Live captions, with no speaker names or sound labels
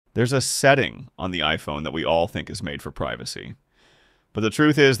There's a setting on the iPhone that we all think is made for privacy. But the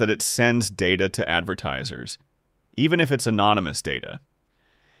truth is that it sends data to advertisers, even if it's anonymous data.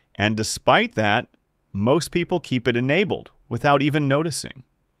 And despite that, most people keep it enabled without even noticing.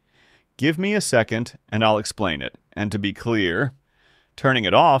 Give me a second and I'll explain it. And to be clear, turning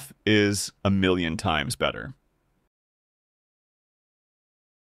it off is a million times better.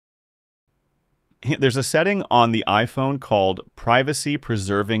 There's a setting on the iPhone called Privacy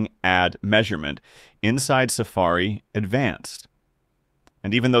Preserving Ad Measurement inside Safari Advanced.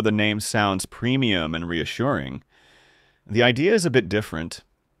 And even though the name sounds premium and reassuring, the idea is a bit different.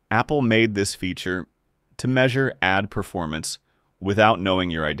 Apple made this feature to measure ad performance without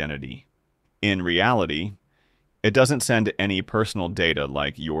knowing your identity. In reality, it doesn't send any personal data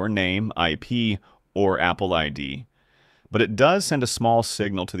like your name, IP, or Apple ID. But it does send a small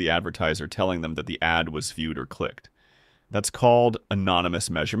signal to the advertiser telling them that the ad was viewed or clicked. That's called anonymous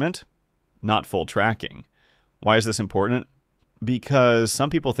measurement, not full tracking. Why is this important? Because some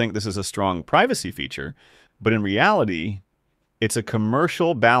people think this is a strong privacy feature, but in reality, it's a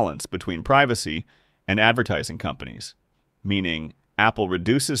commercial balance between privacy and advertising companies, meaning Apple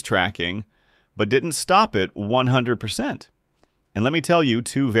reduces tracking, but didn't stop it 100%. And let me tell you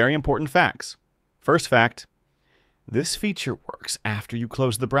two very important facts. First fact, this feature works after you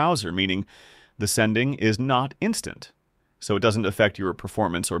close the browser, meaning the sending is not instant. So it doesn't affect your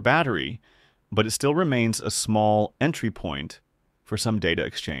performance or battery, but it still remains a small entry point for some data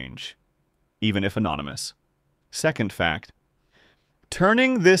exchange, even if anonymous. Second fact,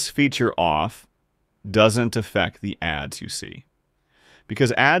 turning this feature off doesn't affect the ads you see,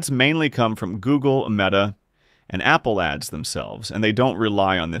 because ads mainly come from Google, Meta, and Apple ads themselves, and they don't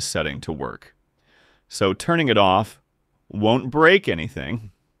rely on this setting to work. So turning it off won't break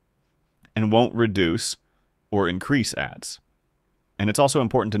anything and won't reduce or increase ads. And it's also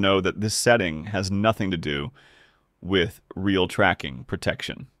important to know that this setting has nothing to do with real tracking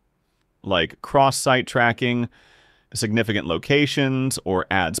protection, like cross-site tracking, significant locations, or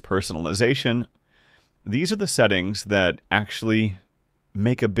ads personalization. These are the settings that actually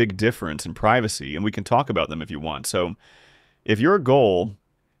make a big difference in privacy, and we can talk about them if you want. So if your goal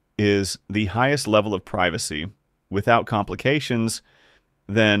is the highest level of privacy without complications,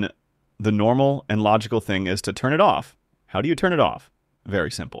 then the normal and logical thing is to turn it off. How do you turn it off?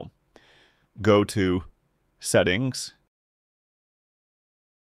 Very simple. Go to Settings,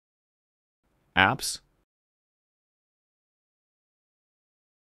 Apps,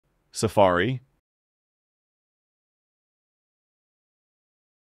 Safari,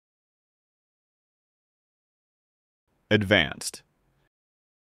 Advanced.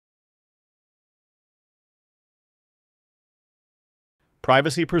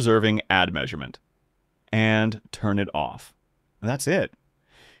 Privacy-preserving ad measurement, and turn it off. That's it.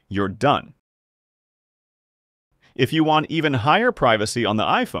 You're done. If you want even higher privacy on the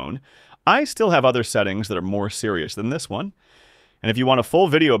iPhone, I still have other settings that are more serious than this one. And if you want a full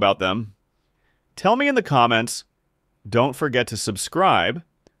video about them, tell me in the comments. Don't forget to subscribe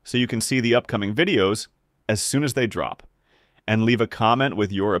so you can see the upcoming videos as soon as they drop. And leave a comment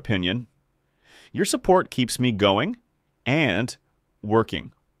with your opinion. Your support keeps me going and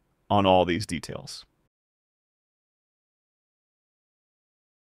working on all these details.